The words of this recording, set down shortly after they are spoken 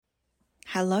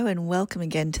Hello and welcome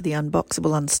again to the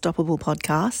Unboxable Unstoppable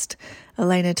podcast.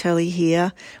 Elena Turley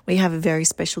here. We have a very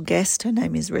special guest. Her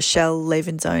name is Rochelle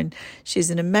Levenson. She's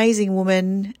an amazing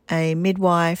woman, a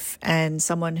midwife, and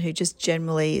someone who just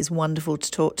generally is wonderful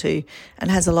to talk to and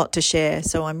has a lot to share.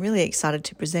 So I'm really excited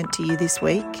to present to you this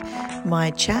week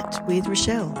my chat with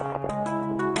Rochelle.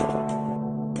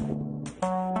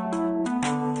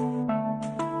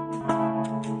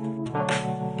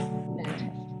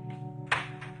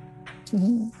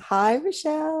 Hi,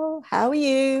 Rochelle. How are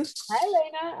you? Hi,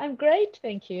 Lena. I'm great.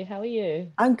 Thank you. How are you?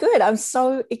 I'm good. I'm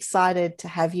so excited to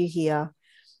have you here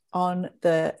on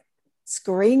the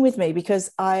screen with me because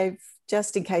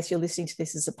just in case you're listening to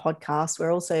this as a podcast,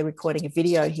 we're also recording a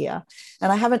video here.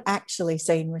 And I haven't actually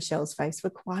seen Rochelle's face for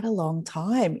quite a long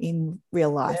time in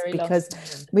real life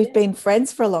because we've been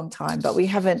friends for a long time, but we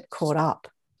haven't caught up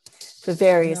for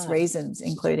various reasons,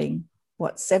 including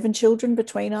 7 children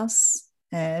between us.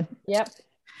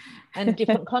 And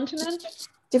different continents.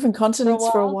 Different continents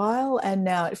for a while. And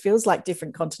now it feels like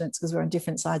different continents because we're on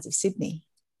different sides of Sydney.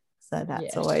 So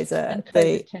that's always and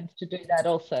COVID tends to do that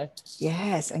also.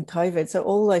 Yes, and COVID. So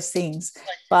all those things.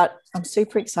 But I'm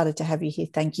super excited to have you here.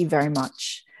 Thank you very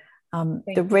much.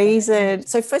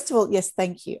 So first of all, yes,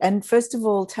 thank you. And first of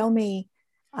all, tell me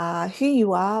who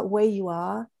you are, where you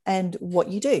are, and what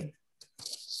you do.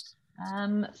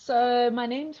 So my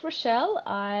name's Rochelle.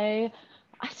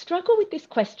 I struggle with this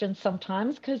question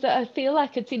sometimes because I feel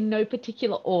like it's in no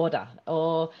particular order,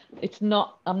 or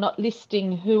I'm not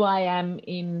listing who I am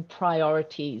in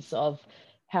priorities of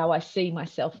how I see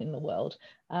myself in the world.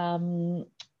 But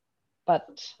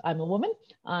I'm a woman,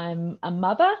 I'm a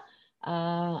mother,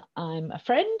 I'm a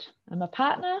friend, I'm a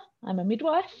partner, I'm a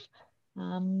midwife,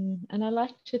 and I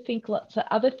like to think lots of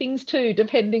other things too,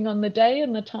 depending on the day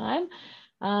and the time.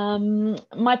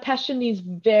 My passion is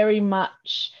very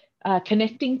much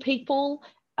connecting people,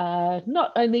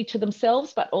 not only to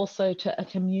themselves, but also to a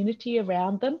community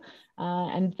around them.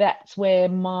 And that's where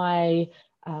my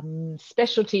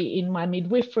specialty in my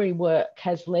midwifery work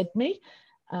has led me.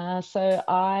 So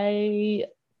I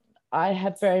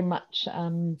have very much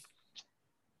a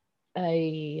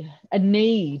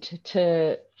need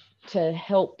to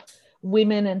help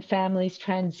women and families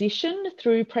transition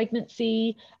through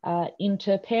pregnancy,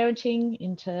 into parenting,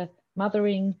 into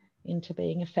mothering, into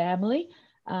being a family,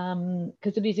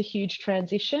 because it is a huge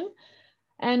transition.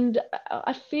 And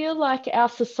I feel like our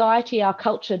society, our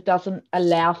culture doesn't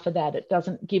allow for that. It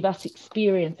doesn't give us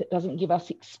experience. It doesn't give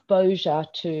us exposure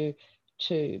to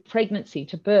pregnancy,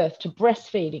 to birth, to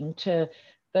breastfeeding, to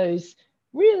those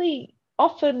really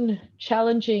often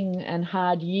challenging and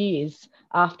hard years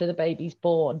after the baby's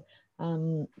born.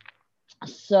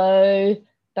 So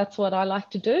that's what I like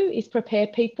to do, is prepare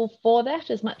people for that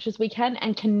as much as we can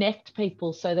and connect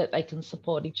people so that they can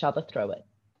support each other through it.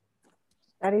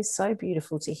 That is so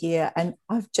beautiful to hear. And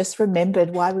I've just remembered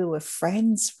why we were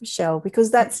friends, Rochelle,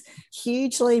 because that's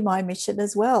hugely my mission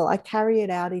as well. I carry it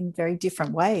out in very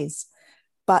different ways,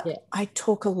 but I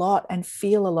talk a lot and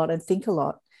feel a lot and think a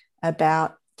lot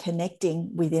about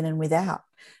connecting within and without.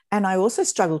 And I also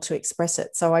struggle to express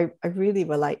it. So I really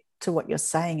relate to what you're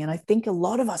saying. And I think a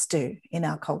lot of us do in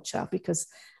our culture because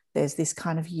there's this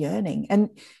kind of yearning.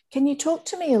 And can you talk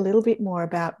to me a little bit more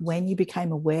about when you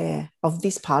became aware of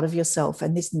this part of yourself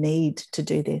and this need to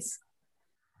do this?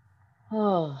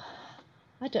 Oh,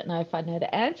 I don't know if I know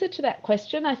the answer to that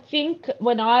question. I think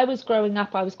when I was growing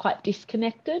up, I was quite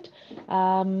disconnected,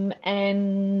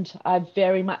 and I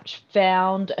very much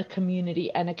found a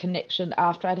community and a connection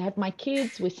after I'd had my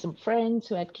kids with some friends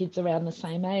who had kids around the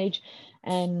same age.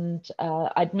 And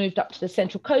I'd moved up to the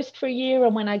Central Coast for a year.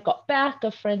 And when I got back, a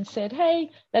friend said,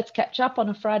 hey, let's catch up on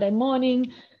a Friday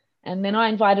morning. And then I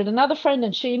invited another friend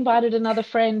and she invited another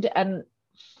friend. And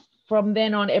from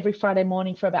then on, every Friday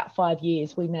morning for about 5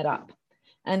 years, we met up.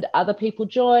 And other people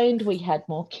joined, we had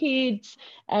more kids.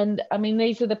 And I mean,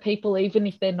 these are the people, even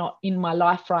if they're not in my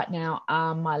life right now,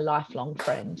 are my lifelong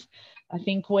friends. I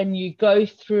think when you go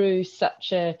through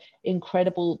such an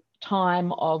incredible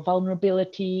time of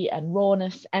vulnerability and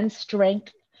rawness and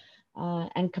strength,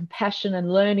 and compassion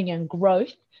and learning and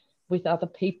growth with other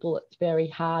people, it's very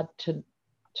hard to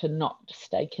not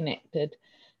stay connected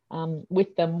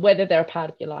with them, whether they're a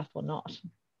part of your life or not.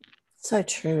 So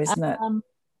true, isn't it?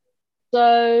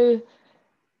 So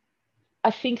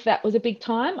I think that was a big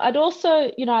time. I'd also,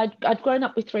 I'd grown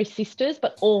up with 3 sisters,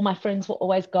 but all my friends were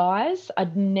always guys.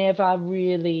 I'd never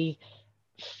really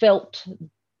felt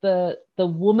the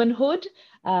womanhood.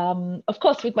 Of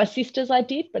course, with my sisters I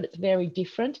did, but it's very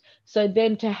different. So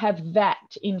then to have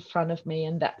that in front of me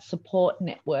and that support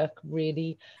network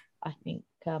really, I think,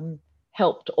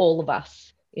 helped all of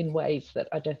us in ways that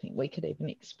I don't think we could even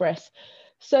express.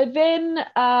 So then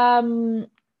I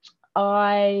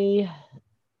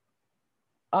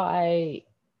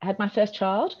had my first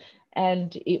child,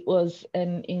 and it was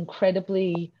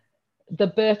the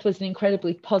birth was an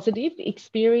incredibly positive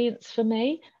experience for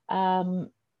me.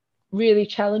 Really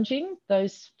challenging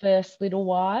those first little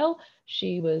while.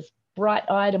 She was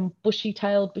bright-eyed and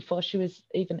bushy-tailed before she was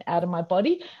even out of my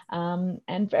body,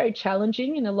 and very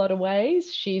challenging in a lot of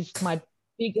ways. She's my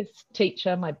biggest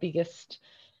teacher, my biggest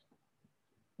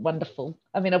wonderful.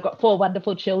 I mean, I've got 4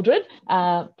 wonderful children,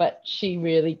 but she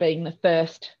really being the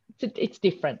first, it's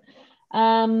different.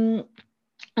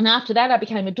 And after that, I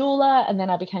became a doula, and then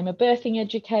I became a birthing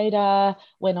educator,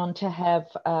 went on to have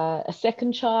a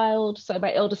second child. So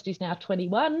my eldest is now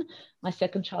 21, my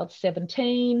second child's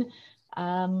 17.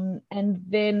 And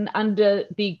then under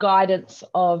the guidance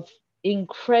of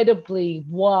incredibly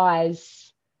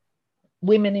wise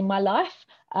women in my life,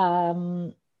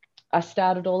 I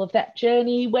started all of that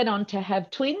journey, went on to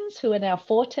have twins who are now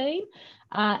 14.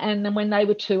 And then when they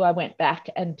were 2, I went back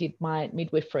and did my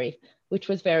midwifery, which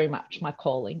was very much my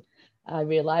calling. I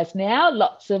realise now,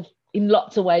 in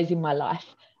lots of ways in my life.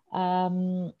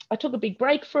 I took a big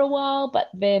break for a while, but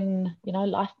then,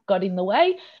 life got in the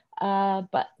way.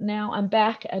 But now I'm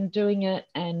back and doing it,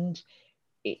 and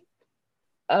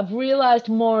I've realised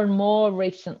more and more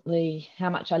recently how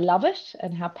much I love it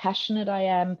and how passionate I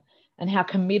am and how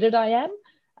committed I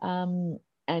am.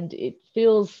 And it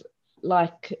feels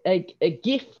like a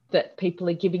gift that people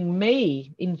are giving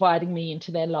me, inviting me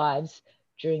into their lives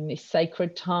during this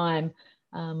sacred time.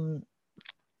 And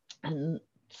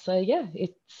so, yeah,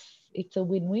 it's a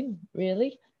win-win,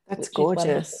 really. That's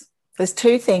gorgeous. There's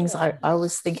 2 things I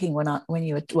was thinking when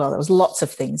you were, well, there was lots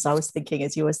of things I was thinking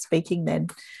as you were speaking then.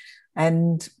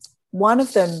 And one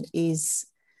of them is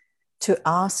to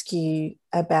ask you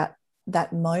about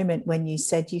that moment when you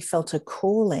said you felt a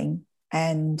calling,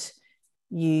 and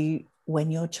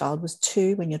when your child was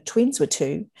 2, when your twins were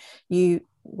 2, you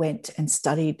went and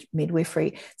studied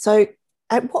midwifery. So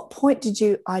at what point did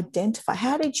you identify,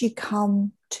 how did you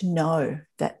come to know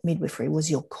that midwifery was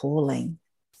your calling?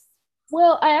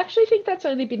 Well, I actually think that's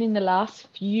only been in the last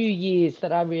few years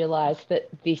that I realised that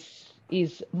this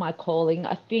is my calling.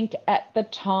 I think at the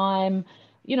time,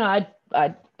 I'd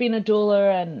been a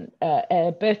doula and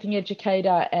a birthing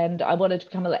educator, and I wanted to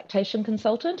become a lactation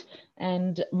consultant.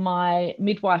 And my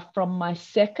midwife from my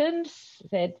second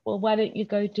said, well, why don't you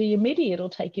go do your MIDI? It'll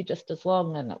take you just as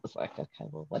long. And it was like, okay,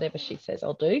 well, whatever she says,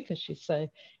 I'll do, because she's so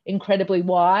incredibly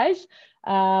wise.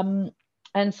 And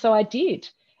so I did.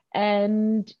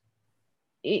 And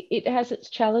it has its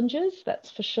challenges,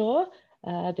 that's for sure.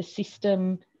 The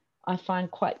system I find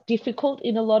quite difficult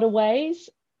in a lot of ways,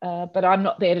 but I'm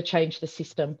not there to change the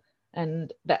system.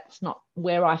 And that's not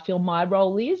where I feel my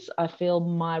role is. I feel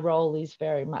my role is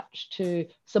very much to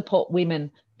support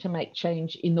women to make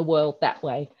change in the world that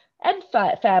way. And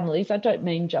families, I don't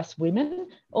mean just women,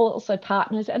 also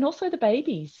partners, and also the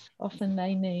babies. Often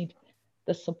they need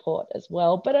the support as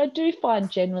well. But I do find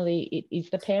generally it is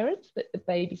the parents, that the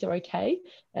babies are okay,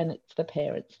 and it's the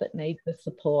parents that need the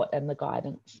support and the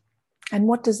guidance. And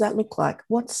what does that look like?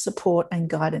 What support and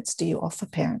guidance do you offer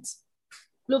parents?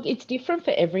 Look, it's different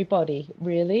for everybody,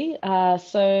 really.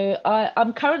 So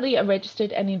I'm currently a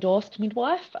registered and endorsed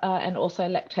midwife, and also a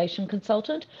lactation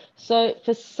consultant. So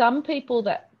for some people,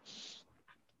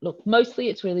 mostly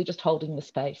it's really just holding the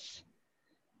space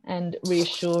and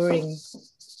reassuring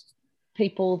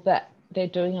people that they're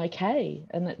doing okay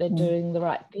and that they're doing the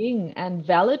right thing, and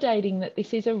validating that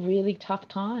this is a really tough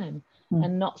time,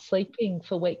 and not sleeping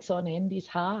for weeks on end is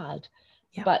hard.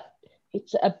 Yep. But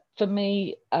for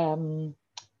me,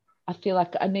 I feel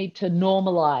like I need to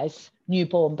normalize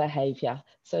newborn behavior.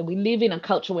 So we live in a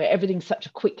culture where everything's such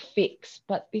a quick fix,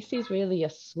 but this is really a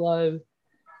slow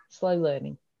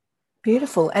learning.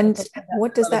 Beautiful. And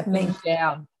what does that mean?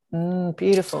 Down.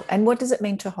 Beautiful. And what does it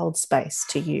mean to hold space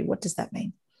to you? What does that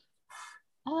mean?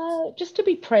 Just to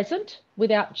be present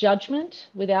without judgment,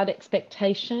 without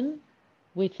expectation,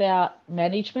 without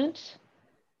management.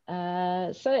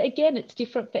 So again, it's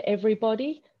different for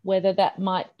everybody, whether that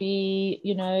might be,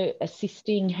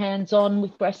 assisting hands-on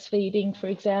with breastfeeding, for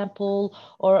example,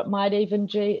 or it might even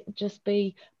just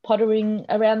be pottering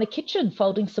around the kitchen,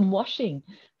 folding some washing,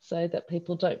 so that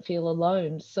people don't feel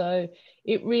alone. So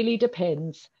it really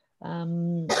depends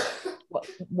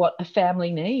what a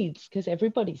family needs, because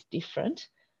everybody's different.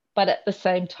 But at the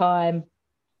same time,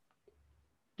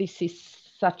 this is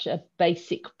such a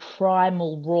basic,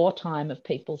 primal, raw time of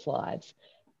people's lives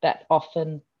that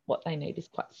often what they need is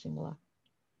quite similar.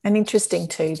 And interesting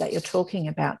too that you're talking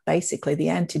about basically the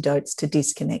antidotes to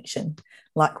disconnection,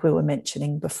 like we were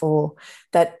mentioning before,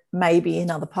 that maybe in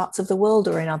other parts of the world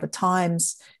or in other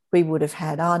times we would have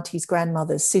had aunties,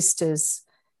 grandmothers, sisters,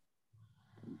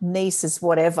 nieces,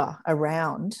 whatever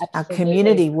around. Absolutely. Our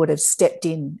community would have stepped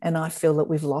in. And I feel that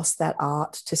we've lost that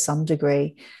art to some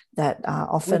degree, that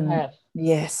often,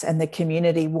 yes, and the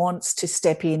community wants to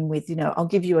step in with, you know, I'll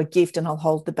give you a gift and I'll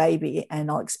hold the baby and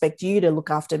I'll expect you to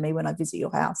look after me when I visit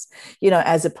your house, you know,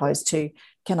 as opposed to,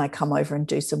 can I come over and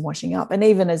do some washing up? And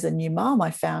even as a new mom,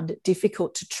 I found it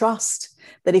difficult to trust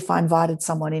that if I invited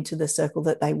someone into the circle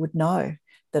that they would know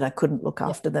that I couldn't look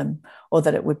after them, or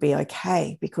that it would be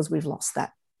okay, because we've lost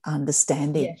that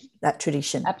understanding, yes, that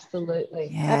tradition.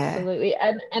 Absolutely.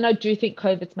 And I do think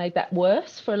COVID's made that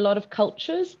worse for a lot of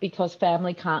cultures, because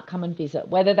family can't come and visit,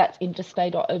 whether that's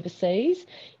interstate or overseas.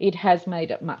 It has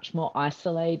made it much more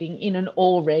isolating in an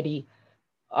already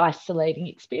isolating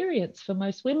experience for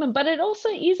most women. But it also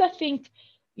is, I think,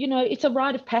 you know, it's a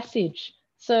rite of passage.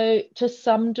 So to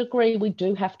some degree we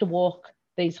do have to walk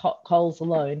these hot coals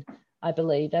alone, I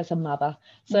believe, as a mother.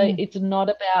 So it's not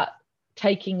about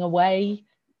taking away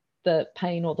the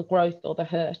pain or the growth or the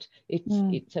hurt.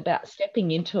 It's about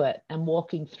stepping into it and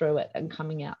walking through it and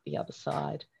coming out the other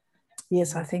side.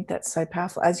 Yes, I think that's so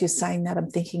powerful. As you're saying that,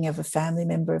 I'm thinking of a family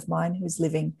member of mine who's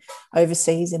living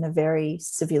overseas in a very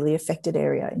severely affected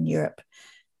area in Europe,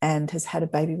 and has had a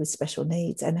baby with special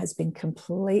needs and has been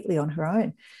completely on her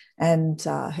own. And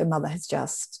her mother has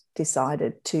just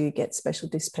decided to get special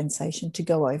dispensation to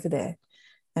go over there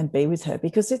and be with her,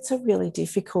 because it's a really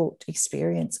difficult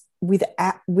experience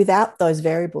without those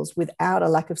variables, without a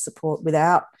lack of support,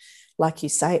 without, like you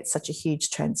say, it's such a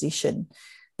huge transition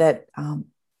that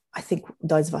I think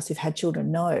those of us who've had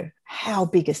children know how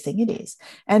big a thing it is.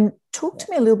 And talk to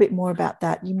me a little bit more about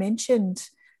that. You mentioned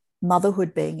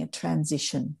motherhood being a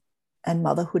transition and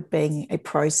motherhood being a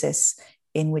process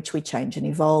in which we change and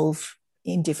evolve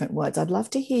in different words. I'd love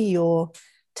to hear your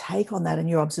take on that and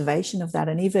your observation of that,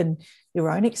 and even your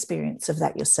own experience of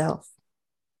that yourself.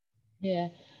 Yeah.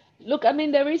 Look, I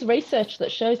mean, there is research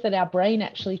that shows that our brain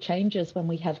actually changes when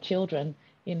we have children.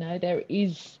 You know, there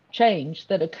is change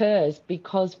that occurs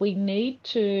because we need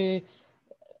to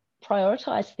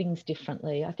prioritize things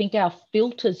differently. I think our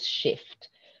filters shift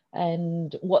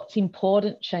and what's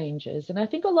important changes. And I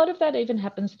think a lot of that even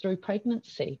happens through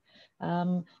pregnancy.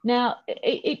 Now,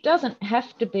 it doesn't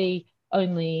have to be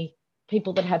only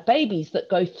people that have babies that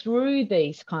go through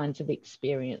these kinds of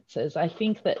experiences. I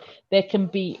think that there can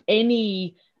be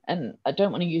any, and I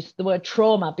don't want to use the word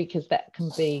trauma because that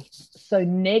can be so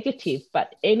negative,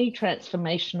 but any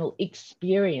transformational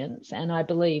experience. And I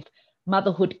believe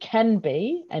motherhood can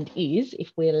be and is,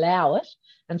 if we allow it,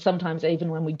 and sometimes even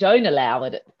when we don't allow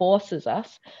it, it forces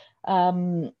us,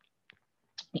 you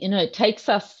know, it takes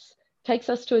us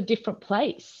to a different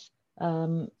place,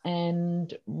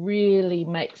 and really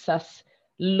makes us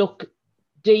look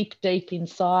deep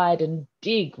inside and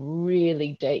dig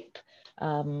really deep,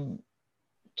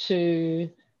 to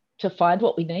find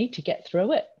what we need to get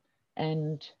through it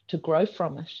and to grow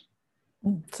from it.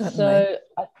 Certainly. So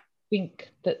I think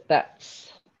that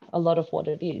that's a lot of what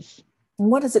it is.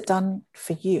 And what has it done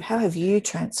for you? How have you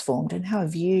transformed, and how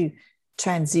have you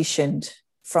transitioned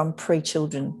from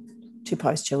pre-children to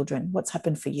post-children? What's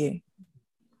happened for you?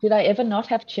 Did I ever not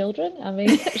have children? I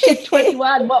mean, she's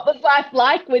 21. What was life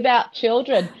like without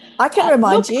children? I can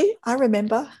remind you. I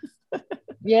remember.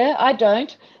 Yeah, I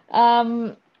don't.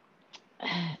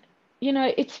 You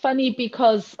know, it's funny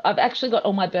because I've actually got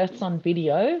all my births on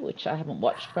video, which I haven't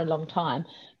watched for a long time,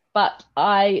 but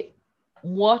I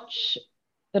watch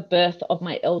the birth of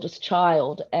my eldest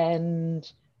child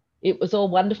and it was all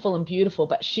wonderful and beautiful,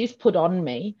 but she's put on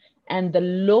me, and the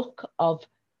look of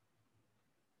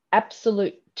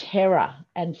absolute terror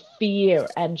and fear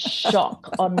and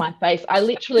shock on my face. I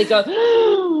literally go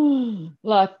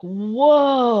like,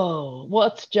 whoa,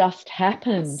 what's just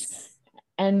happened?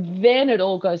 And then it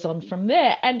all goes on from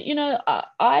there. And, you know,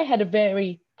 I had a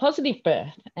very positive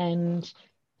birth, and,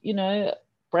 you know,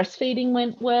 breastfeeding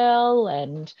went well,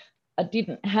 and I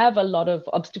didn't have a lot of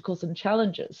obstacles and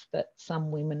challenges that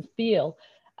some women feel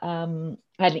and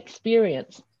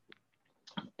experience.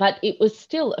 But it was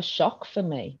still a shock for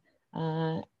me.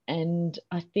 And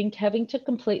I think having to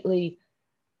completely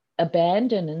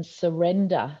abandon and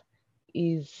surrender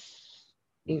is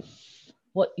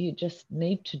what you just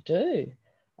need to do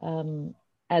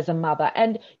as a mother.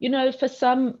 And, you know, for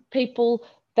some people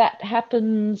that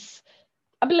happens,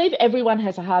 I believe everyone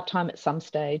has a hard time at some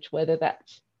stage, whether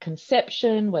that's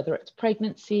conception, whether it's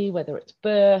pregnancy, whether it's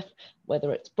birth,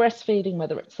 whether it's breastfeeding,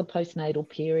 whether it's the postnatal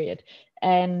period.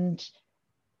 And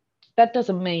that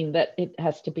doesn't mean that it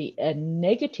has to be a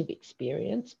negative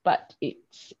experience, but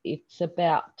it's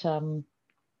about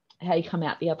how you come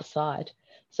out the other side.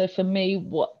 So for me,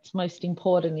 what's most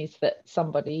important is that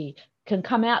somebody can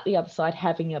come out the other side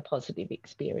having a positive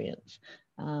experience.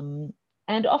 And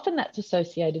often that's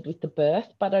associated with the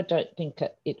birth, but I don't think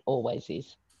it always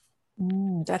is.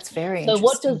 That's very so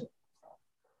interesting.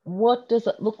 What does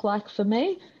it look like for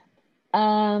me?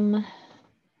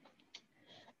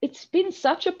 It's been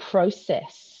such a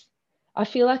process. I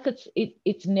feel like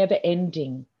it's never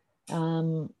ending.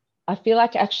 I feel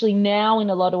like actually now in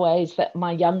a lot of ways that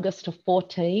my youngest are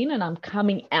 14 and I'm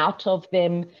coming out of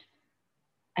them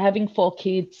having 4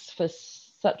 kids for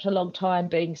such a long time,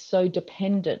 being so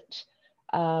dependent.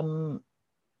 I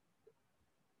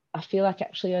feel like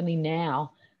actually only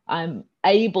now I'm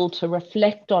able to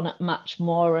reflect on it much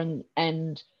more, and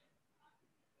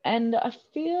I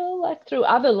feel like through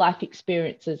other life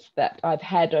experiences that I've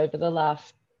had over the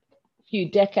last few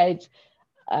decades,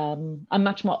 I'm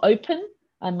much more open.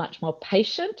 I'm much more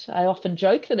patient. I often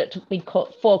joke that it took me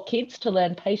 4 kids to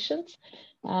learn patience.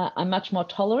 I'm much more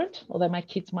tolerant, although my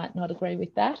kids might not agree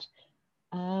with that.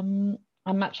 I'm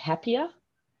much happier.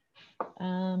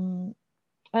 And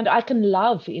I can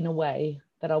love in a way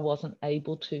that I wasn't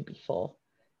able to before.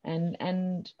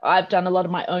 And I've done a lot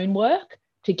of my own work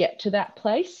to get to that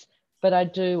place, but I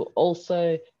do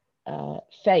also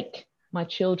thank my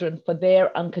children for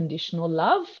their unconditional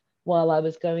love while I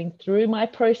was going through my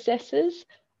processes,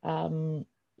 that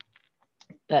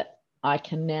I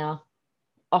can now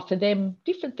offer them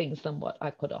different things than what I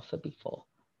could offer before.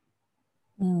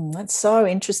 That's so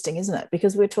interesting, isn't it?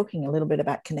 Because we're talking a little bit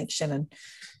about connection, and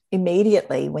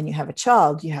immediately when you have a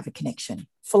child, you have a connection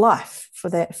for life, for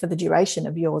the duration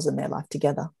of yours and their life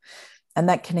together. And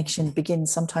that connection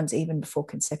begins sometimes even before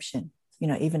conception,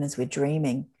 even as we're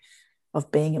dreaming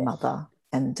of being a mother.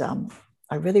 And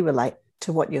I really relate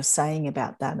to what you're saying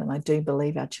about that. And I do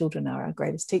believe our children are our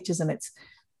greatest teachers. And it's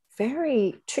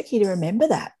very tricky to remember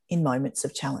that in moments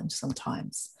of challenge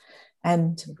sometimes.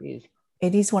 And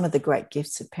it is one of the great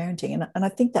gifts of parenting. And I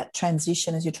think that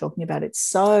transition, as you're talking about, it's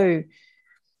so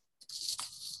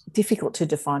difficult to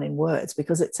define in words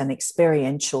because it's an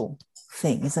experiential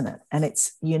thing, isn't it? And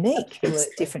it's unique. Absolutely.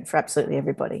 It's different for absolutely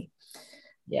everybody.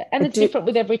 Yeah, and it's different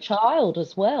with every child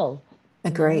as well.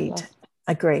 Agreed.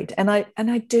 And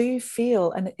I do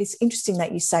feel, and it's interesting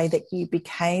that you say that you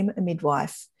became a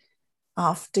midwife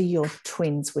after your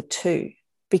twins were 2,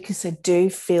 because I do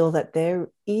feel that there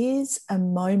is a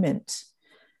moment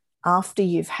after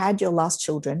you've had your last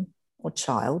children or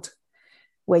child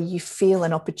where you feel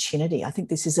an opportunity. I think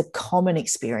this is a common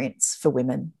experience for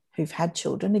women who've had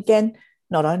children. Again,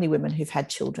 not only women who've had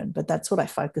children, but that's what I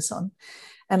focus on.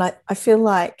 And I feel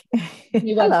like,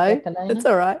 hello, it's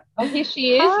all right. Oh, here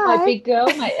she is. Hi. My big girl,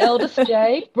 my eldest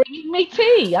Jade, bringing me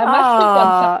tea. I must have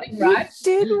done something right.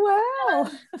 You did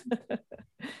well.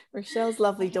 Rochelle's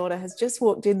lovely daughter has just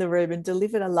walked in the room and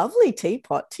delivered a lovely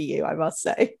teapot to you, I must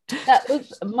say. That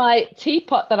was my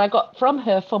teapot that I got from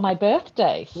her for my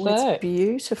birthday. So. It's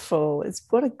beautiful. It's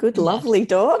what a good, lovely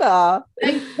daughter.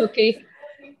 Thanks, Cookie.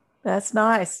 That's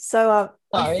nice. So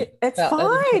sorry, it's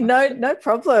fine. No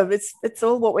problem. It's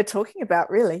all what we're talking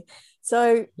about, really.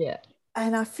 So yeah.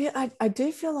 And I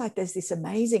do feel like there's this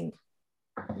amazing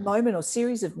moment or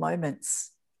series of moments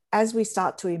as we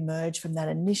start to emerge from that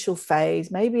initial phase.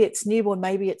 Maybe it's newborn,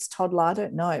 maybe it's toddler, I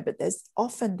don't know, but there's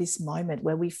often this moment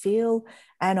where we feel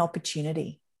an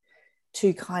opportunity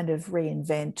to kind of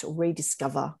reinvent or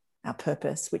rediscover our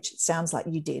purpose, which it sounds like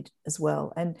you did as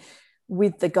well. And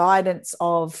with the guidance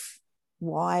of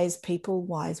wise people,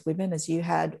 wise women, as you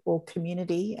had, or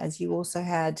community, as you also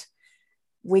had,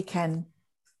 we can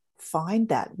find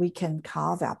that, we can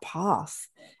carve our path.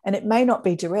 And it may not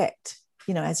be direct,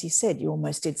 as you said, you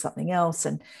almost did something else,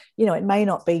 and it may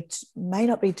not be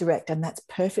direct, and that's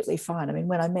perfectly fine. I mean,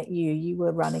 when I met you, you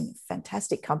were running a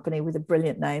fantastic company with a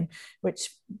brilliant name, which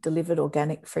delivered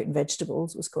organic fruit and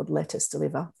vegetables. It was called Lettuce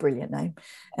Deliver, brilliant name.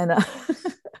 And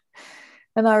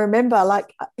and I remember,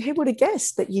 like, who would have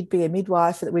guessed that you'd be a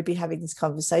midwife, that we'd be having this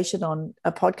conversation on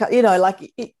a podcast?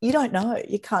 You don't know,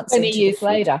 you can't see 20 years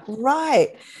later,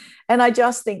 right? And I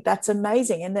just think that's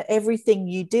amazing, and that everything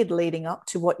you did leading up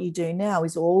to what you do now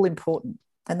is all important,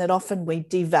 and that often we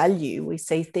devalue, we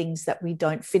see things that we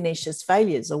don't finish as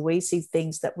failures, or we see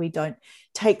things that we don't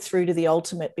take through to the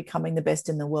ultimate, becoming the best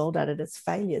in the world at it, as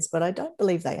failures. But I don't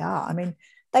believe they are. I mean,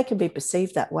 they can be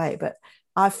perceived that way, but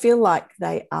I feel like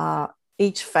they are.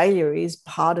 Each failure is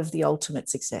part of the ultimate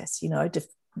success.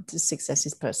 Success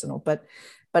is personal, but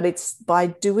it's by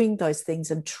doing those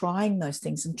things and trying those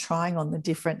things and trying on the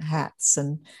different hats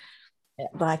and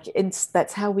Like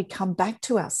that's how we come back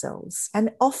to ourselves.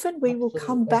 And often we will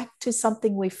come back to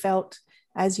something we felt,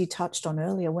 as you touched on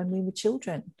earlier, when we were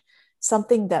children,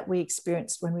 something that we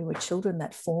experienced when we were children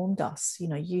that formed us. You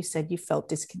know, you said you felt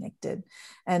disconnected,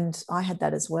 and I had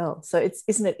that as well. So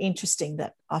isn't it interesting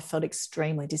that I felt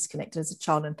extremely disconnected as a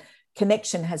child, and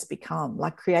connection has become,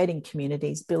 like, creating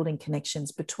communities, building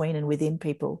connections between and within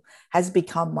people has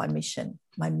become my mission,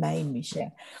 my main mission.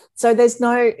 So there's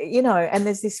no, you know, and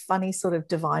there's this funny sort of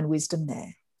divine wisdom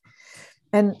there.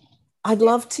 And I'd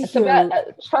love to it's hear about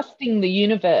trusting the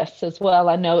universe as well.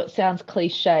 I know it sounds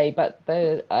cliche, but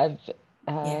I've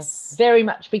yes, very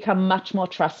much become much more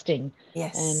trusting.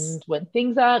 yes. And when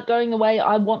things aren't going the way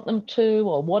I want them to,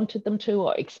 or wanted them to,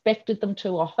 or expected them to,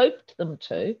 or hoped them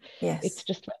to, yes, it's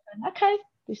just like, okay,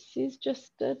 this is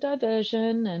just a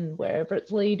diversion, and wherever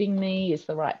it's leading me is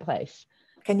the right place.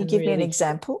 Can you and give me an really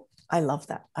example? I love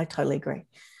that. I totally agree.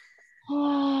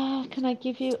 Oh, can I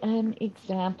give you an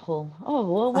example?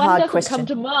 Oh, well, A one hard doesn't question. come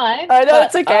to mind. I know,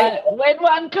 it's okay. When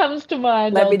one comes to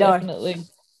mind, Let I'll me know. definitely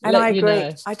And let I you agree.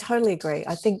 know. I totally agree.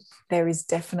 I think there is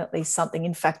definitely something.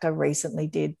 In fact, I recently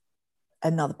did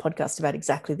another podcast about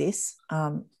exactly this,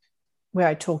 where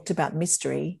I talked about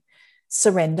mystery,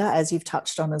 surrender, as you've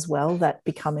touched on as well, that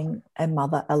becoming a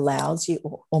mother allows you,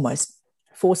 or almost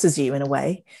forces you in a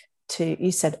way to,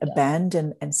 you said,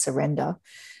 abandon and surrender.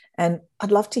 And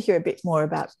I'd love to hear a bit more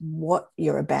about what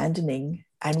you're abandoning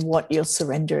and what you're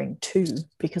surrendering to,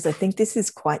 because I think this is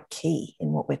quite key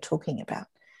in what we're talking about.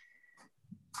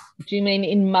 Do you mean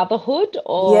in motherhood,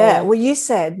 or? Yeah, well, you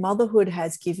said motherhood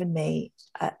has given me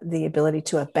the ability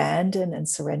to abandon and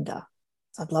surrender.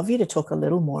 So I'd love you to talk a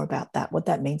little more about that, what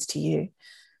that means to you.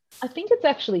 I think it's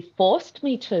actually forced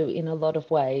me to in a lot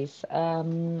of ways.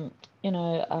 You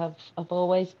know, I've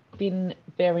always been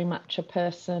very much a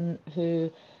person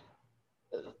who,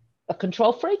 a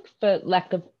control freak, for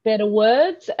lack of better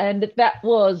words, and that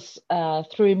was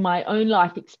through my own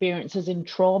life experiences in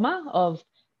trauma of,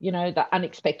 you know, the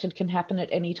unexpected can happen at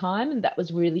any time, and that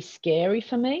was really scary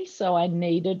for me. So I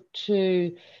needed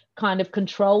to kind of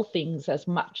control things as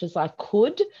much as I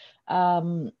could,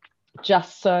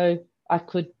 just so I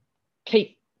could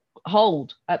keep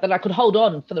that I could hold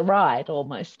on for the ride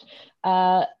almost.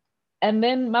 And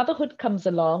then motherhood comes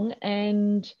along,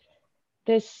 and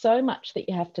there's so much that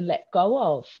you have to let go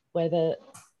of,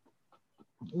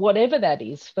 whatever that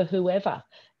is for whoever.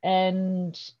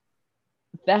 And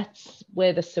that's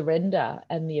where the surrender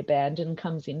and the abandon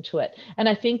comes into it. And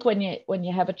I think when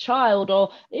you have a child,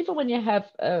 or even when you have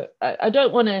I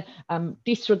don't want to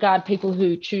disregard people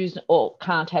who choose or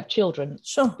can't have children.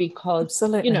 Sure, because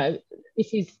absolutely. You know,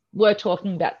 we're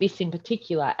talking about this in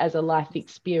particular as a life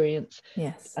experience.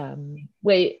 Yes.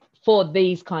 Where for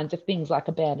these kinds of things like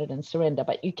abandon and surrender,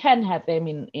 but you can have them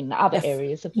in other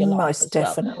areas of your life as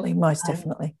definitely, well. Most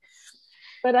definitely.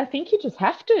 But I think you just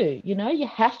have to, you know, you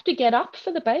have to get up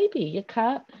for the baby. You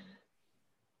can't,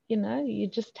 you know, you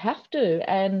just have to.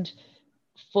 And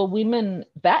for women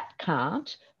that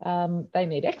can't, they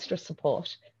need extra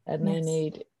support, and they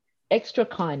need extra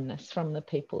kindness from the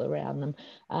people around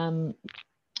them.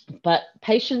 But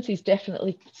patience is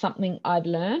definitely something I've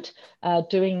learned,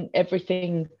 doing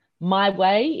everything my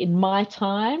way, in my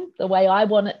time, the way I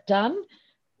want it done,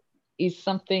 is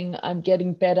something I'm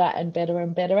getting better and better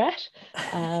and better at.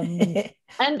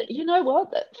 And you know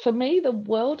what? For me, the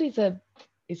world is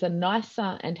a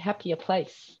nicer and happier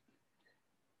place.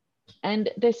 And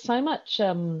there's so much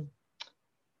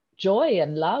joy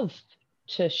and love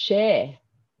to share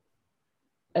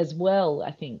as well,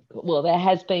 I think. Well, there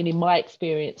has been in my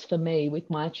experience for me with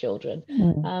my children.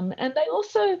 And they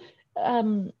also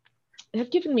have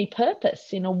given me purpose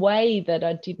in a way that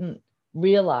I didn't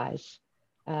realize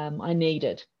I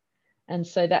needed. And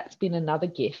so that's been another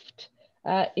gift.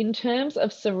 In terms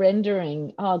of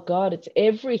surrendering, oh God, it's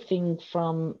everything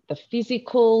from the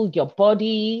physical, your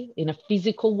body in a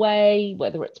physical way,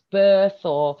 whether it's birth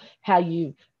or how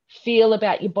you feel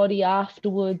about your body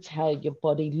afterwards, how your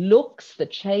body looks, the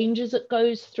changes it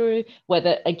goes through,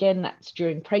 whether again that's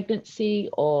during pregnancy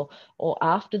or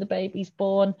after the baby's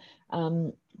born.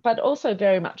 But also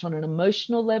very much on an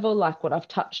emotional level, like what I've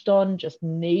touched on, just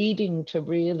needing to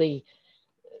really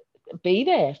be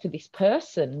there for this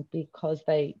person because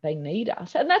they need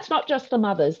us. And that's not just the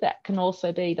mothers, that can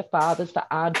also be the fathers,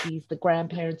 the aunties, the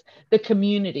grandparents, the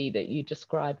community that you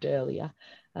described earlier.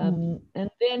 And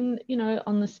then, you know,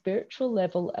 on the spiritual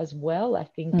level as well, I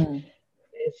think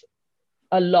there's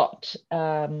a lot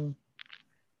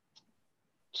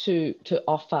to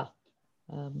offer,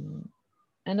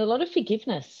 and a lot of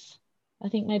forgiveness. I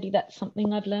think maybe that's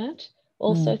something I've learned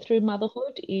also through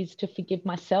motherhood, is to forgive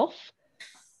myself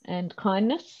and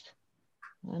kindness.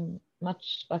 I'm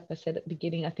much, like I said at the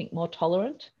beginning, I think more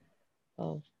tolerant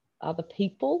of other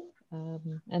people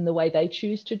and the way they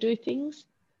choose to do things.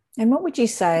 And what would you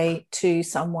say to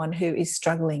someone who is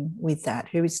struggling with that,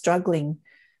 who is struggling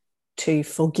to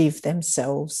forgive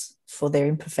themselves for their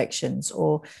imperfections,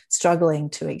 or struggling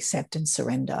to accept and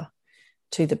surrender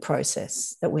to the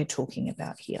process that we're talking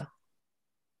about here?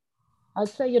 I'd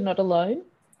say you're not alone,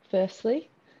 firstly.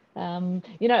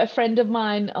 A friend of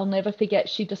mine, I'll never forget,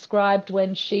 she described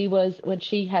when she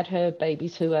had her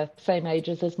babies who are same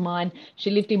ages as mine.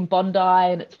 She lived in Bondi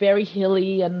and it's very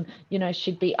hilly, and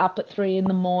she'd be up at 3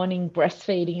 a.m.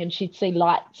 breastfeeding, and she'd see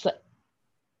lights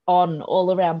on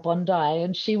all around Bondi,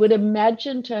 and she would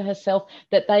imagine to herself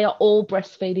that they are all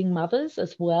breastfeeding mothers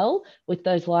as well with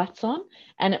those lights on,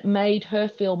 and it made her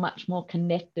feel much more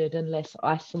connected and less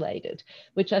isolated,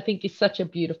 which I think is such a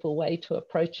beautiful way to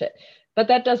approach it. But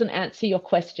that doesn't answer your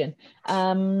question.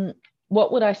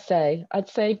 What would I say? I'd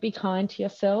say be kind to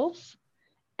yourselves,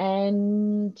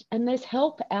 and there's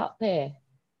help out there.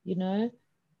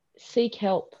 Seek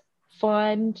help.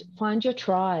 Find your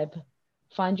tribe,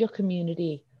 find your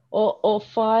community, or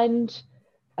find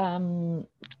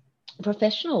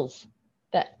professionals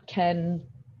that can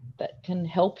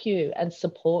help you and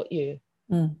support you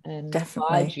and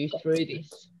guide you through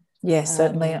this. Yes,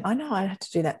 certainly. I know I had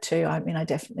to do that too. I mean, I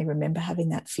definitely remember having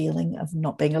that feeling of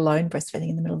not being alone, breastfeeding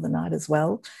in the middle of the night as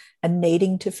well, and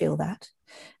needing to feel that.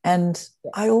 And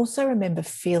I also remember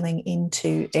feeling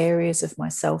into areas of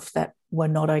myself that were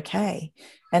not okay,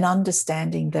 and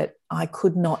understanding that I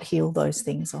could not heal those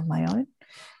things on my own.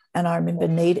 And I remember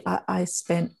I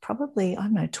spent probably,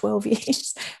 12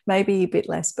 years, maybe a bit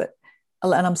less,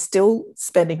 and I'm still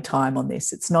spending time on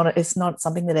this. It's not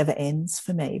something that ever ends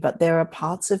for me, but there are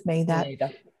parts of me that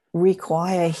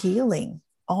require healing,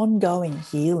 ongoing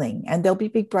healing, and there'll be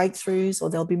big breakthroughs or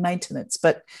there'll be maintenance,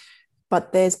 but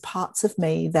there's parts of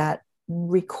me that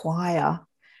require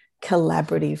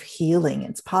collaborative healing.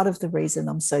 It's part of the reason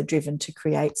I'm so driven to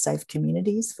create safe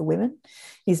communities for women,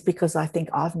 is because I think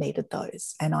I've needed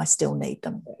those and I still need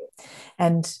them.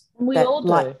 And we all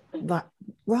do.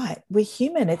 Right. We're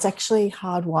human. It's actually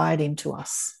hardwired into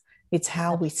us. It's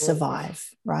how we survive,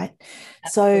 right?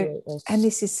 Absolutely. So, and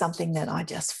this is something that I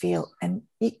just feel, and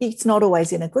it's not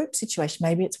always in a group situation.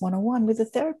 Maybe it's one-on-one with a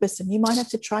therapist, and you might have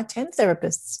to try 10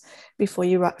 therapists before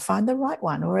you find the right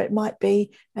one. Or it might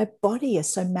be a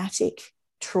somatic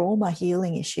trauma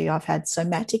healing issue. I've had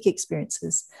somatic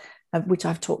experiences, which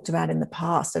I've talked about in the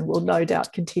past and will no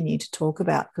doubt continue to talk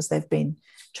about because they've been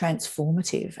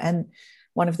transformative. And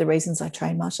one of the reasons I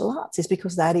train martial arts is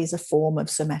because that is a form of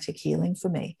somatic healing for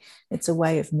me. It's a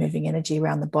way of moving energy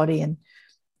around the body and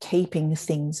keeping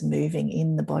things moving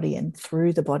in the body and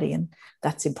through the body. And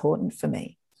that's important for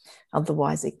me.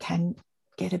 Otherwise, it can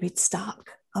get a bit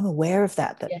stuck. I'm aware of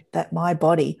that my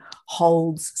body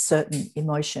holds certain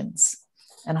emotions.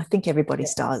 And I think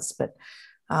everybody's does, but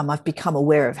I've become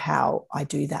aware of how I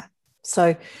do that.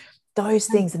 So those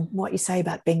things, and what you say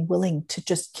about being willing to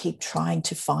just keep trying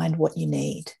to find what you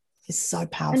need, is so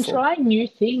powerful. And try new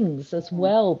things as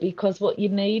well, because what you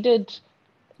needed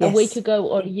a week ago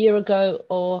or a year ago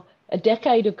or a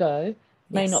decade ago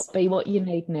may not be what you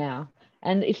need now.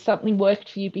 And if something worked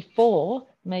for you before,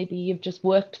 maybe you've just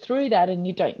worked through that and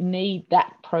you don't need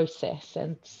that process.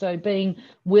 And so being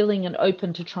willing and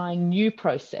open to trying new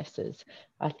processes,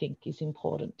 I think, is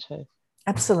important too.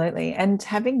 Absolutely. And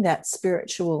having that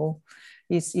spiritual,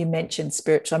 you mentioned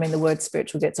spiritual, I mean, the word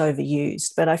spiritual gets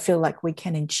overused, but I feel like we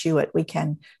can intuit, we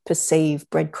can perceive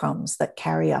breadcrumbs that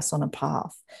carry us on a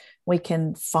path. We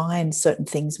can find certain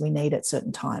things we need at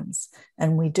certain times.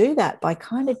 And we do that by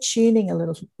kind of tuning a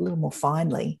little more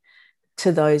finely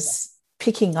to those,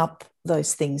 picking up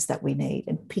those things that we need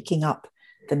and picking up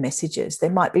the messages. There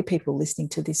might be people listening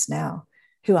to this now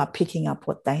who are picking up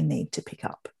what they need to pick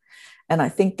up. And I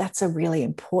think that's a really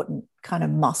important kind of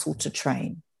muscle to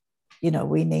train.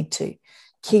 We need to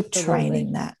keep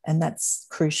training that, and that's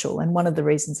crucial. And one of the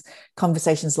reasons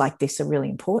conversations like this are really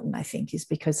important, I think, is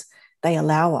because they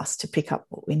allow us to pick up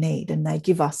what we need, and they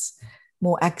give us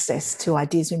more access to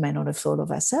ideas we may not have thought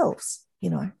of ourselves,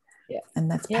 and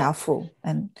that's powerful.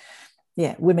 And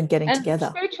women getting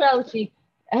together. Spirituality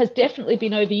has definitely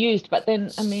been overused, but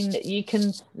then, I mean, you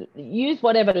can use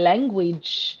whatever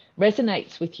language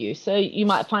resonates with you. So you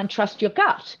might find trust your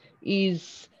gut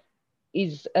is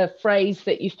a phrase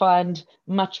that you find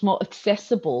much more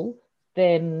accessible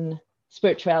than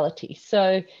spirituality.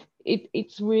 So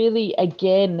it's really,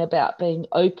 again, about being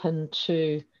open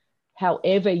to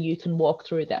however you can walk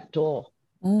through that door.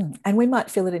 And we might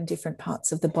feel it in different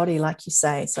parts of the body, like you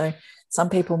say. So some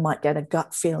people might get a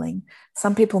gut feeling.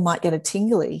 Some people might get a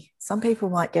tingly. Some people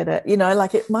might get a,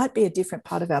 like it might be a different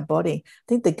part of our body. I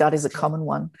think the gut is a common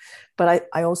one. But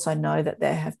I also know that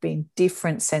there have been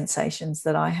different sensations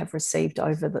that I have received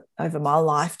over my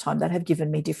lifetime that have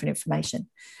given me different information.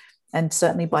 And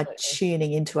certainly by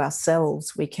tuning into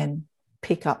ourselves, we can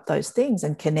pick up those things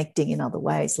and connecting in other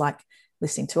ways, like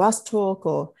listening to us talk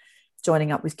or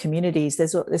joining up with communities.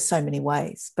 There's so many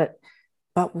ways, but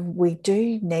we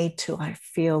do need to, I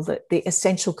feel that the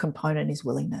essential component is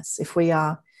willingness. If we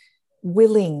are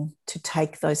willing to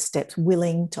take those steps,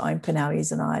 willing to open our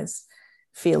ears and eyes,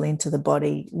 feel into the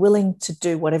body, willing to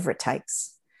do whatever it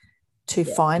takes to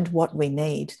find what we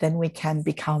need, then we can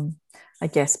become, I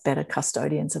guess, better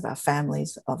custodians of our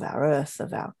families, of our earth,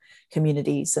 of our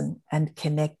communities, and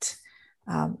connect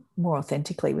more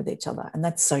authentically with each other. And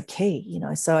that's so key,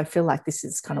 So I feel like this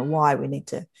is kind of why we need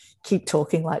to keep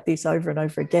talking like this over and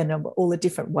over again, and all the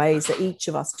different ways that each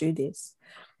of us do this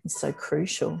is so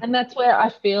crucial. And that's where I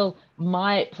feel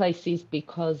my place is,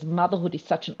 because motherhood is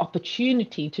such an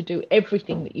opportunity to do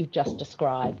everything that you've just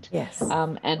described. Yes.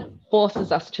 And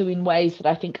forces us to in ways that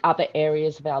I think other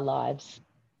areas of our lives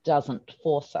doesn't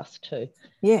force us to.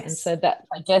 Yes. And so that's,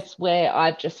 I guess, where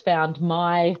I've just found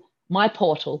my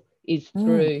portal is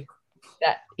through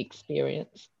that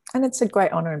experience. And it's a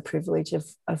great honor and privilege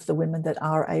of the women that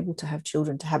are able to have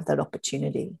children to have that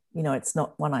opportunity. It's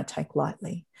not one I take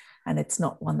lightly, and it's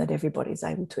not one that everybody's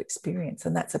able to experience.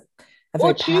 And that's a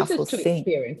very powerful thing.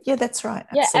 Experience. Yeah, that's right.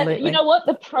 Absolutely. And you know what?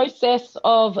 The process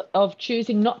of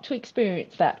choosing not to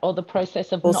experience that, or the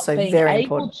process of also not being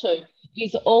able to,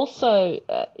 is also,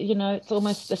 it's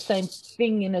almost the same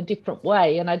thing in a different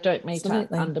way. And I don't mean to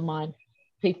undermine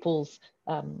people's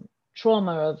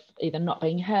trauma of either not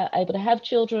being able to have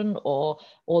children or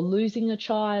losing a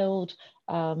child.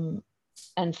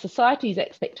 And society's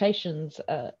expectations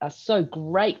are so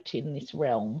great in this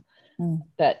realm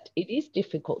that it is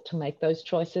difficult to make those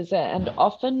choices. And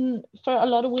often for a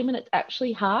lot of women, it's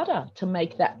actually harder to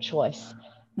make that choice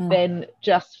than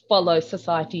just follow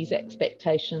society's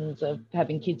expectations of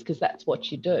having kids, because that's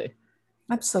what you do.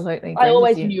 Absolutely. I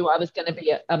always knew I was going to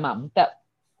be a mum. That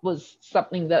was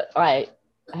something that I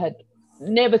had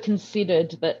never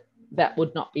considered that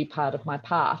would not be part of my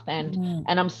path. And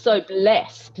I'm so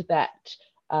blessed that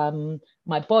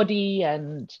my body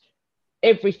and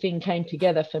everything came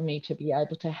together for me to be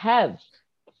able to have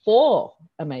 4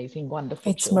 amazing,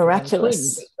 wonderful it's children.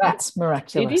 Miraculous. It's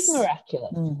miraculous. It is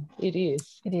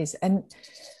miraculous. It is. And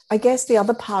I guess the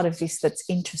other part of this that's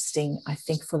interesting, I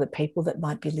think, for the people that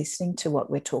might be listening to what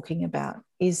we're talking about,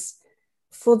 is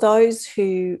for those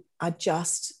who are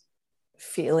just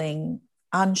feeling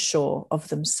unsure of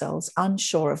themselves,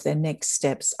 unsure of their next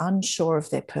steps, unsure of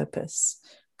their purpose.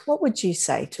 What would you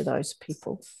say to those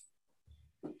people?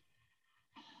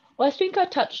 Well, I think I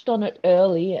touched on it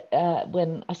early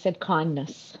when I said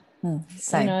kindness.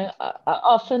 Same. I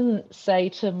often say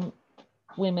to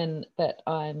women that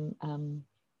I'm,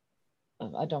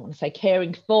 I don't want to say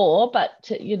caring for, but,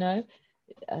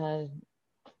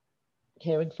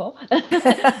 caring for.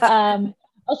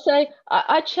 I'll say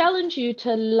I challenge you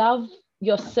to love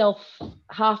yourself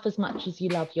half as much as you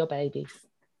love your baby.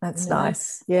 That's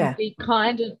nice. Yeah. Be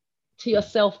kind to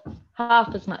yourself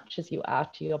half as much as you are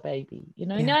to your baby.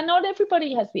 Now, not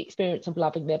everybody has the experience of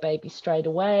loving their baby straight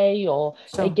away, or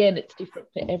again, it's different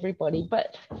for everybody,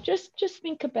 but just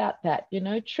think about that.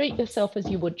 Treat yourself as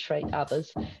you would treat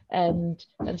others, and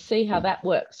see how that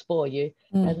works for you,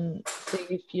 and see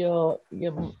if you're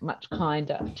much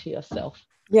kinder to yourself.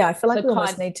 Yeah, I feel like we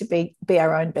almost need to be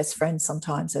our own best friend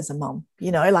sometimes as a mom.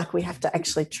 Like we have to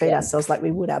actually treat ourselves like we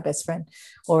would our best friend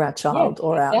or our child,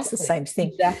 it's the same thing.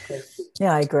 Exactly.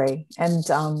 Yeah, I agree. And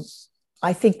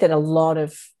I think that a lot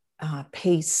of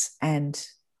peace and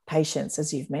patience,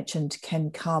 as you've mentioned,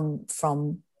 can come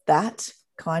from that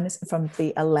kindness, from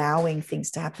the allowing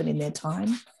things to happen in their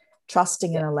time,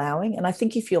 trusting and allowing. And I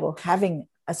think if you're having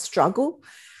a struggle,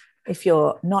 if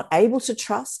you're not able to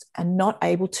trust and not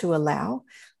able to allow,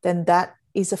 then that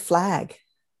is a flag.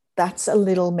 That's a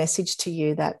little message to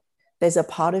you that there's a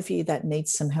part of you that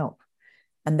needs some help.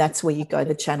 And that's where you go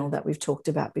the channel that we've talked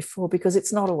about before, because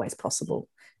it's not always possible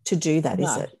to do that,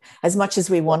 is it? As much as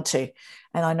we want to.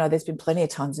 And I know there's been plenty of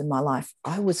times in my life,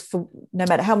 no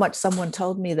matter how much someone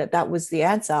told me that was the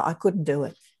answer, I couldn't do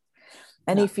it.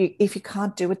 And if you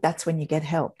can't do it, that's when you get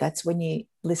help. That's when you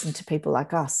listen to people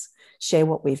like us share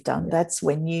what we've done. That's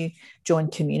when you join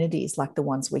communities like the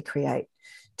ones we create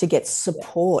to get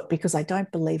support, because I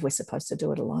don't believe we're supposed to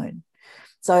do it alone.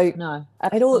 So No,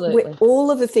 absolutely.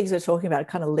 all of the things we're talking about are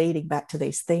kind of leading back to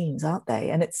these themes, aren't they?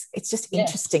 And it's just Yes.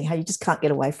 interesting how you just can't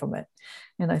get away from it.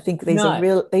 And I think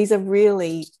No. these are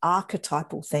really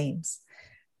archetypal themes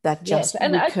that Yes. just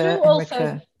And I recur do and also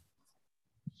recur.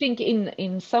 think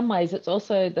in some ways it's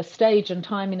also the stage and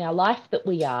time in our life that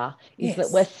we are, is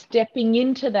that we're Yes. stepping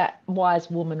into that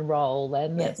wise woman role,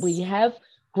 and that we Yes. have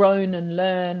grown and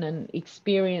learned and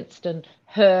experienced and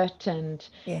hurt and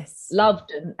Yes.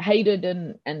 loved and hated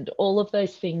and all of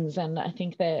those things. And I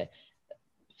think that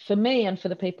for me and for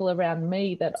the people around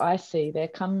me that I see, there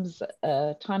comes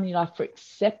a time in your life for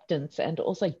acceptance and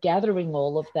also gathering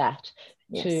all of that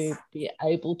Yes. to be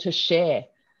able to share.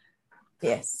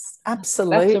 Yes. That's a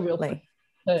real Absolutely.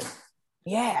 thing.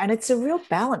 Yeah. And it's a real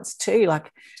balance too.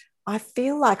 Like I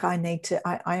feel like I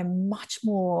am much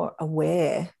more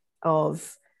aware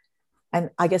of, and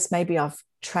I guess maybe I've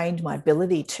trained my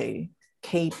ability to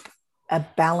keep a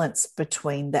balance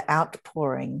between the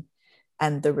outpouring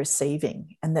and the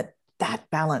receiving, and that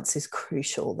balance is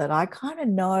crucial. That I kind of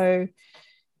know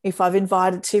if I've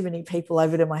invited too many people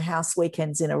over to my house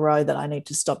weekends in a row, that I need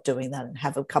to stop doing that and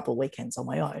have a couple of weekends on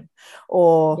my own.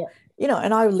 Or, Yeah.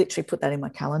 and I literally put that in my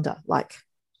calendar, like,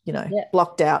 Yeah.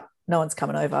 blocked out, no one's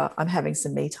coming over, I'm having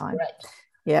some me time. Right.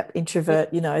 Yep, Yeah.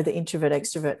 introvert, the introvert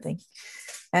extrovert thing.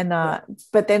 And Yeah.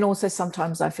 but then also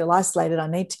sometimes I feel isolated. I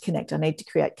need to connect. I need to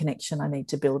create connection. I need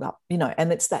to build up,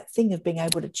 and it's that thing of being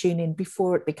able to tune in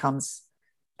before it becomes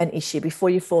an issue, before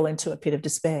you fall into a pit of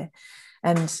despair.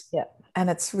 And Yeah. and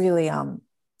it's really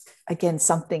again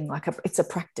something like it's a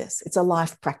practice. It's a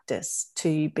life practice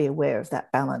to be aware of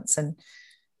that balance. And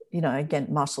again,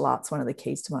 martial arts, one of the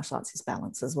keys to martial arts is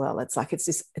balance as well. It's like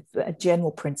it's a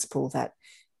general principle that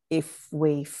if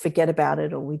we forget about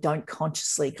it, or we don't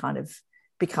consciously kind of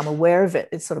become aware of it,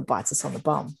 it sort of bites us on the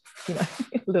bum, a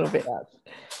little bit.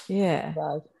 Yeah. It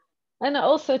does. And I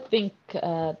also think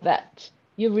that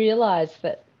you realize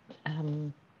that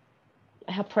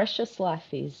how precious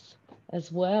life is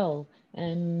as well,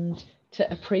 and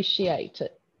to appreciate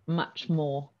it much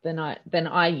more than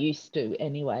I used to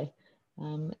anyway.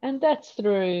 And that's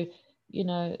through, you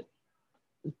know,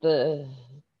 the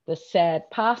the sad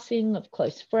passing of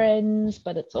close friends,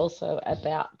 but it's also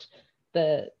about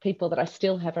the people that I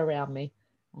still have around me,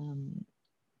 um,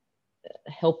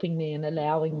 helping me and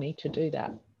allowing me to do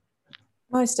that.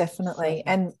 Most So, definitely.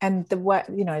 And the way,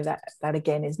 that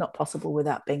again is not possible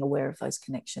without being aware of those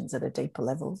connections at a deeper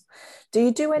level. Do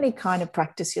you do any kind of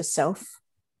practice yourself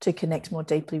to connect more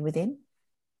deeply within?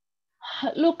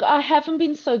 look, I haven't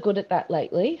been so good at that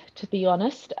lately, to be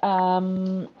honest.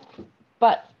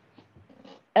 But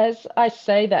as I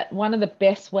say that, one of the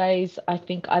best ways I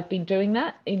think I've been doing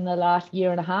that in the last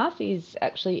year and a half is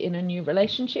actually in a new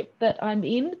relationship that I'm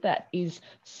in, that is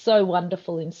so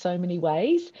wonderful in so many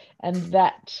ways. And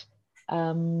that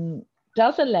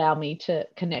does allow me to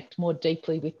connect more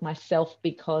deeply with myself,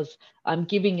 because I'm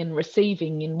giving and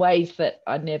receiving in ways that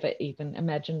I never even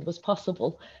imagined was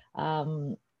possible.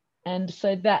 And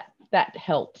so that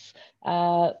helps.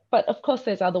 But of course,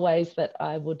 there's other ways that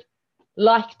I would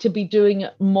like to be doing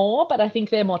more, but I think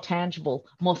they're more tangible,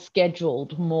 more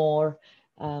scheduled, more,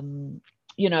 the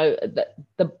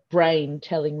brain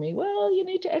telling me, well, you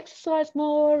need to exercise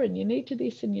more and you need to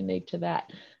this and you need to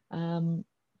that.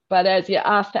 But as you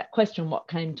asked that question, what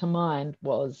came to mind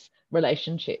was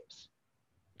relationships.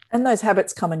 And those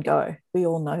habits come and go. We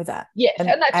all know that. Yes, And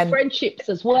and that's and friendships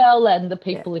as well, and the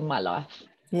yeah, people in my life.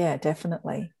 yeah,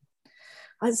 definitely.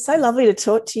 It's so lovely to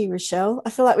talk to you, Rochelle. I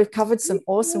feel like we've covered some You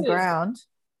awesome too. ground.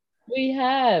 We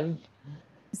have.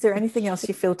 Is there anything else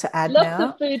you feel to add Lots of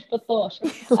now? food for thought.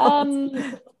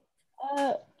 Lots.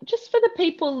 Uh, just for the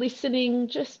people listening,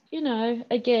 just,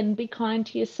 again, be kind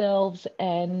to yourselves,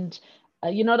 and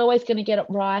you're not always going to get it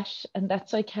right, and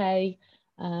that's okay.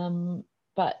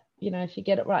 But, if you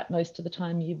get it right most of the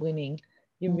time, you're winning.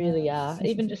 You really are,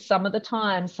 even just some of the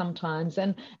time sometimes.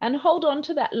 And hold on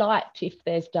to that light if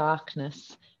there's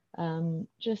darkness.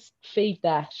 Just feed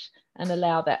that and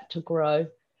allow that to grow,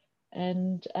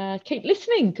 and keep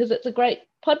listening, because it's a great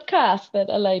podcast that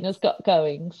Elena's got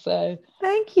going. So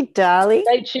Thank you, darling.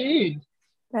 stay tuned.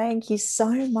 Thank you so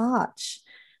much.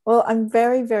 Well, I'm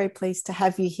very, very pleased to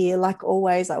have you here. Like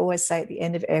always, I always say at the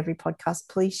end of every podcast,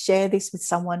 please share this with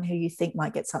someone who you think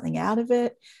might get something out of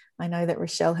it. I know that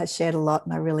Rochelle has shared a lot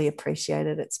and I really appreciate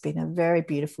it. It's been a very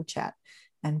beautiful chat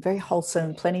and very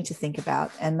wholesome, plenty to think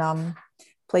about. And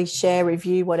please share,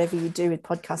 review, whatever you do with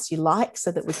podcasts you like,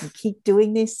 so that we can keep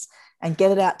doing this and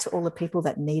get it out to all the people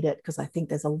that need it, because I think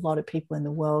there's a lot of people in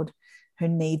the world who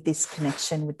need this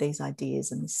connection with these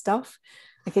ideas and this stuff.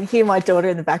 I can hear my daughter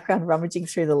in the background rummaging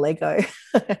through the Lego.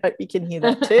 I hope you can hear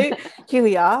that too. Here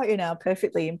we are in our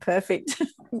perfectly imperfect,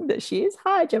 that she is.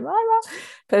 Hi, Jemima.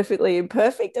 Perfectly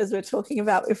imperfect, as we we're talking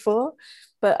about before.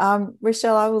 But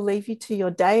Rochelle, I will leave you to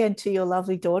your day and to your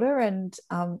lovely daughter. And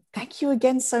thank you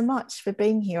again so much for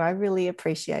being here. I really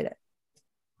appreciate it.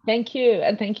 Thank you.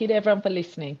 And thank you to everyone for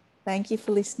listening. Thank you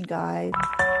for listening, guys.